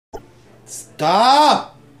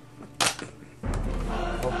Stop!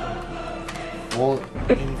 Well,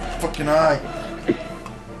 in the fucking eye.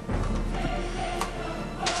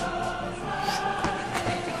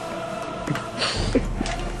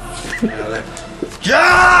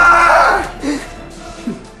 Yeah!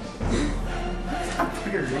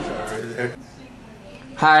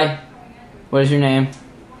 Hi, what is your name?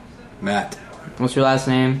 Matt What's your last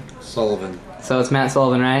name? Sullivan. So it's Matt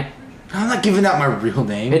Sullivan, right? I'm not giving out my real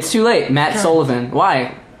name. It's too late. Matt Sullivan.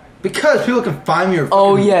 Why? Because people can find me or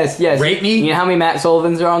Oh, yes. rape me. You know how many Matt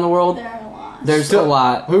Sullivans are on the world? There are a lot. There's a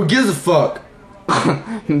lot. Who gives a fuck?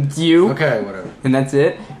 You. Okay, whatever. And that's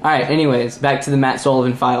it? Alright, anyways, back to the Matt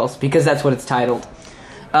Sullivan Files, because that's what it's titled.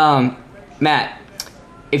 Matt,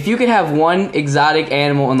 if you could have one exotic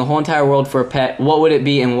animal in the whole entire world for a pet, what would it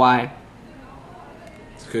be and why?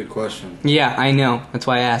 It's a good question. Yeah, I know. That's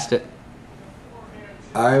why I asked it.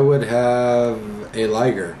 I would have a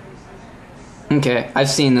liger. Okay, I've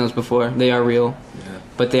seen those before. They are real. Yeah.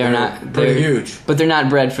 But they are not... They're huge. But they're not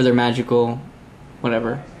bred for their magical...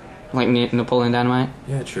 whatever. Like Napoleon Dynamite?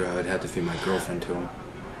 Yeah, true. I would have to feed my girlfriend to him.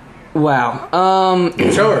 Wow.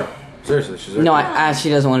 Show her. Seriously, she's No, she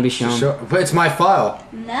doesn't want to be shown. But it's my file.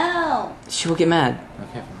 No. She will get mad.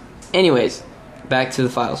 Okay. Anyways, back to the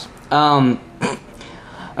files.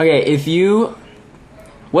 Okay, if you...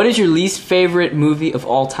 What is your least favorite movie of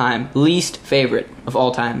all time? Least favorite of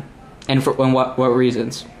all time. And for what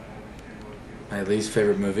reasons? My least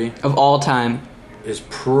favorite movie Of all time. is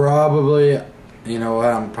probably... You know what?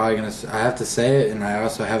 I'm probably going to... I have to say it, and I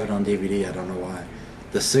also have it on DVD. I don't know why.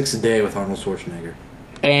 The Sixth Day with Arnold Schwarzenegger.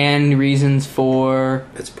 And reasons for...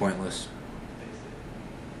 It's pointless.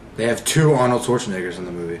 They have 2 Arnold Schwarzeneggers in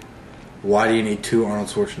the movie. Why do you need 2 Arnold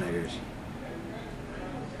Schwarzeneggers?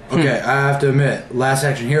 Okay, I have to admit, Last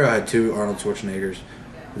Action Hero had 2 Arnold Schwarzeneggers.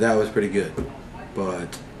 That was pretty good.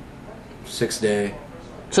 But Sixth Day...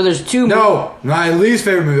 So there's 2... No! My least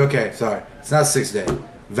favorite movie. Okay, sorry. It's not Sixth Day.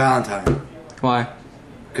 Valentine. Why?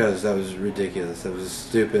 Because that was ridiculous. That was a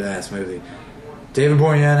stupid-ass movie. David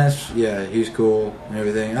Boreanaz, yeah, he's cool and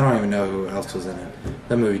everything. I don't even know who else was in it.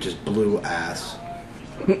 That movie just blew ass.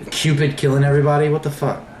 Cupid killing everybody? What the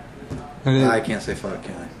fuck? I can't say fuck,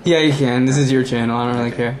 can I? Yeah, you can. This is your channel. I don't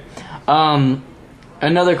really care.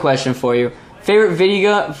 Another question for you. Favorite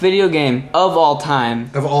video game of all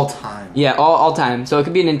time? Of all time? Yeah, all time. So it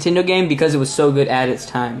could be a Nintendo game because it was so good at its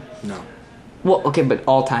time. No. Well, okay, but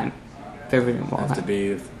all time. Favorite game of all time. Have to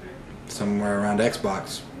be somewhere around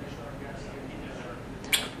Xbox.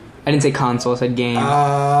 I didn't say console, I said game.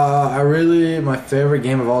 My favorite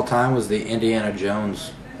game of all time was the Indiana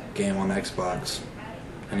Jones game on Xbox.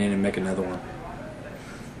 I need to make another one.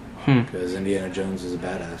 Because Indiana Jones is a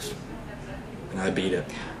badass. And I beat it.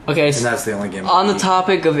 Okay, and that's the only game on the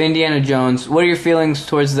topic of Indiana Jones, what are your feelings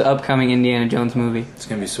towards the upcoming Indiana Jones movie? It's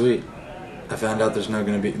gonna be sweet. I found out there's not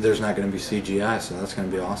gonna be CGI, so that's gonna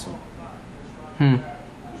be awesome.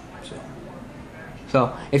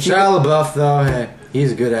 So if you Shia LaBeouf, though, hey,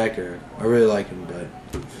 he's a good actor. I really like him, but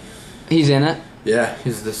he's in it. Yeah,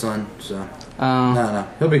 he's the son. So no,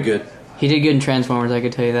 he'll be good. He did good in Transformers. I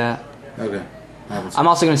could tell you that. Okay. I'm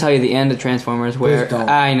also going to tell you the end of Transformers where... Please don't.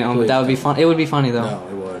 I know, but that would be fun. It would be funny, though. No,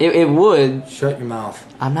 it would. It would. Shut your mouth.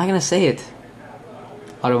 I'm not going to say it.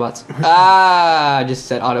 Autobots. I just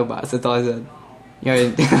said Autobots. That's all I said. You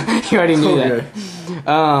already knew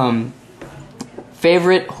that.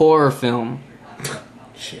 Favorite horror film?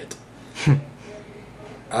 Shit.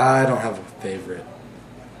 I don't have a favorite.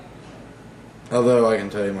 Although I can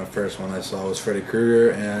tell you my first one I saw was Freddy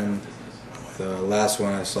Krueger, and the last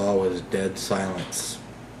one I saw was Dead Silence.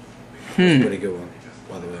 It was a pretty good one,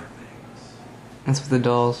 by the way. That's with the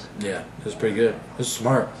dolls. Yeah, it was pretty good. It was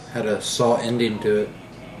smart. Had a Saw ending to it.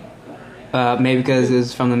 Maybe because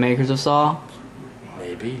it's from the makers of Saw?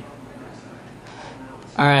 Maybe.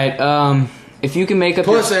 Alright, if you can make up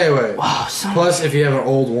Plus, anyway. Wow, plus, if you have an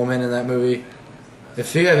old woman in that movie,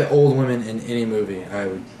 if you have old women in any movie,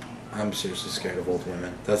 I'm seriously scared of old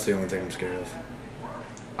women. That's the only thing I'm scared of.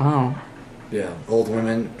 Oh. Yeah, old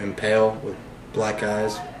women and pale with black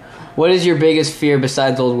eyes. What is your biggest fear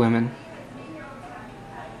besides old women?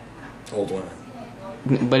 Old women.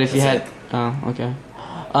 But if you had... Oh, okay.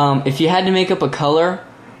 If you had to make up a color,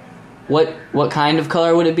 what kind of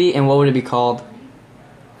color would it be, and what would it be called?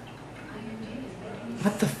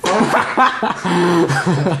 What the fuck?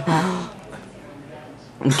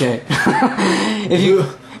 Okay. If you...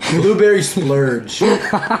 Blueberry splurge.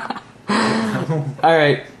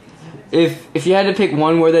 Alright. If you had to pick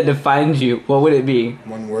one word that defines you, what would it be?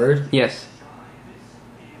 One word? Yes.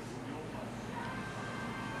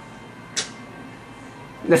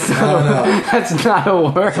 That's not. I don't know. That's not a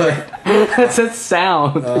word. That's a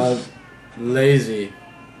sound. Lazy.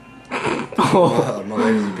 Oh. I'm a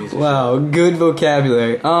lazy piece of Wow, good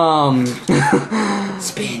vocabulary.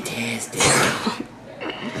 It's fantastic.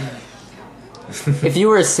 If you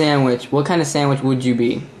were a sandwich, what kind of sandwich would you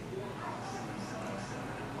be?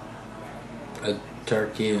 A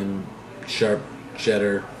turkey and sharp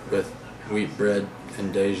cheddar with wheat bread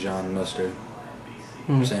and Dijon mustard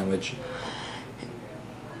sandwich.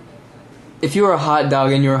 If you were a hot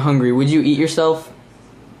dog and you were hungry, would you eat yourself?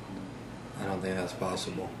 I don't think that's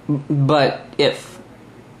possible. But if.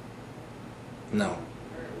 No.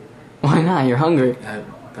 Why not? You're hungry.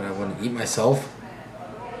 But I wouldn't eat myself.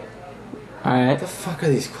 Alright. What the fuck are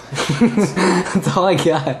these questions? That's all I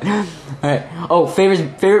got. Alright. Oh,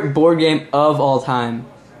 favorite board game of all time.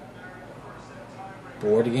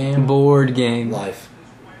 Board game? Board game. Life.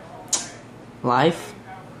 Life?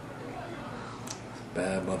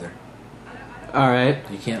 Bad mother. Alright.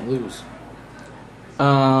 You can't lose.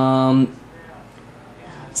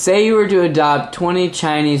 Say you were to adopt 20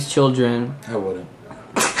 Chinese children. I wouldn't.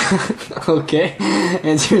 Okay.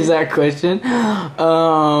 Answers that question.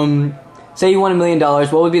 Say you won $1 million.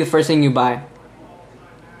 What would be the first thing you buy?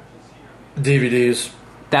 DVDs.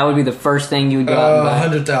 That would be the first thing you would go out and buy.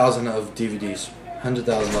 100,000 of DVDs. $100,000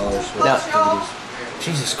 worth of DVDs.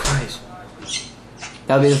 Jesus Christ.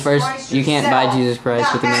 That would be the first. You can't buy Jesus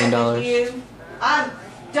Christ with $1 million. I'm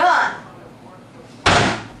done.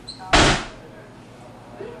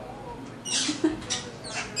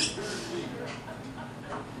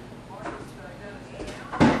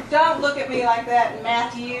 Don't look at me like that,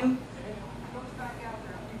 Matthew.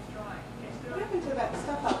 What happened to that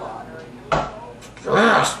stuff I bought?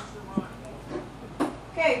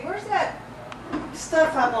 Okay, where's that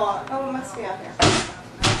stuff I bought? Oh, it must be out there.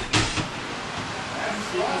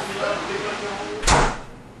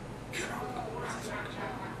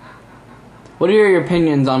 What are your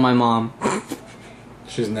opinions on my mom?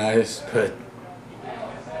 She's nice, but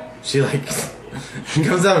she like she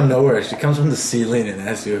comes out of nowhere. She comes from the ceiling and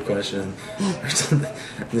asks you a question or something.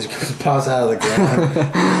 And she pops out of the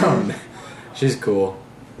ground. She's cool.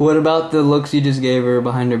 What about the looks you just gave her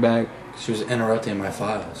behind her back? She was interrupting my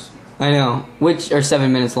files. I know. Which are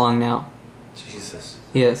 7 minutes long now. Jesus.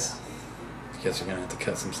 Yes. I guess you're gonna have to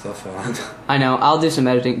cut some stuff out. I know. I'll do some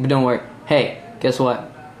editing, but don't worry. Hey, guess what?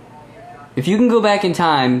 If you can go back in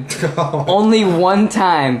time, only one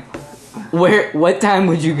time, what time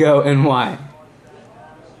would you go and why?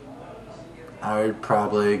 I would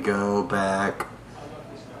probably go back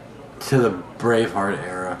to the Braveheart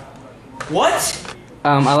era. What?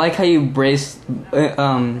 I like how you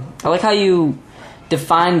I like how you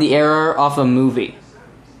define the era off a movie.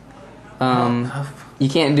 You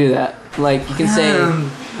can't do that. Like, you can say...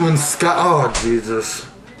 When Scott... Oh, Jesus.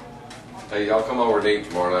 Hey, y'all come over and eat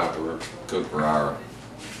tomorrow night. We're cook for Ira.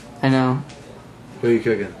 I know. What are you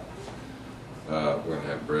cooking? We're gonna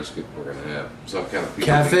have brisket. We're gonna have some kind of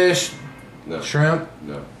Catfish? No. Shrimp?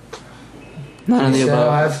 No. None of the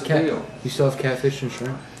above. Have What's the deal? You still have catfish and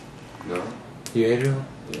shrimp? No. You ate it all?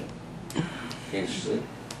 Yeah. Can't you see?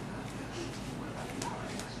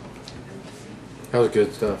 That was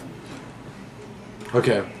good stuff.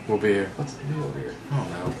 Okay, we'll be here. What's the deal here? I don't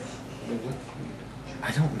know.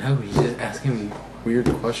 I don't know. He's just asking me weird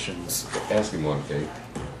questions. Ask him one, Kate.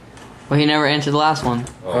 Well, he never answered the last one.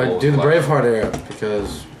 I do the Braveheart era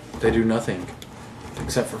because they do nothing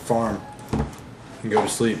except for farm and go to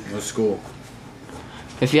sleep, go to school.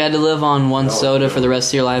 If you had to live on one soda for the rest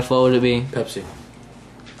of your life, what would it be? Pepsi.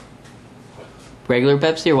 Regular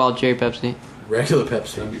Pepsi or wild cherry Pepsi? Regular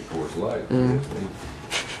Pepsi. That'd be Coors Light.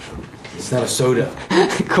 It's not a soda.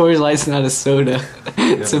 Coors Light's not a soda.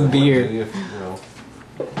 It's a beer. You know.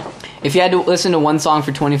 If you had to listen to one song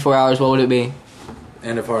for 24 hours, what would it be?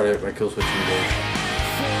 End of Heartache by Killswitch and the Boys.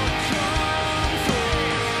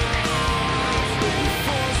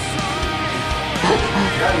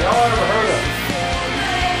 Y'all ever heard of?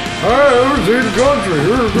 I haven't seen the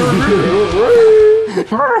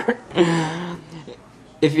country.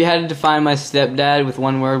 If you had to define my stepdad with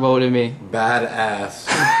one word, what would it be? Badass.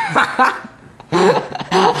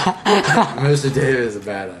 Mr. David is a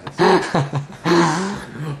badass.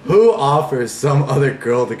 Who offers some other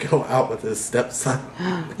girl to go out with his stepson?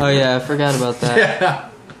 Oh yeah, I forgot about that. Yeah.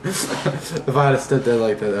 If I had a stepdad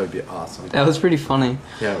like that, that would be awesome. That was pretty funny.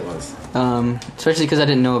 Yeah, it was. Especially because I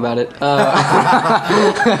didn't know about it.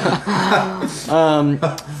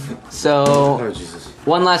 So, Oh, Jesus.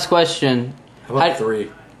 one last question. How about 3?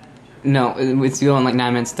 No, it's going like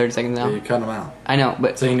 9 minutes, 30 seconds now. Yeah, you cut them out. I know,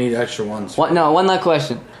 but... So you need extra ones. One last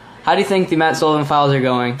question. How do you think the Matt Sullivan Files are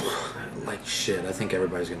going? like shit. I think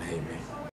everybody's gonna hate me.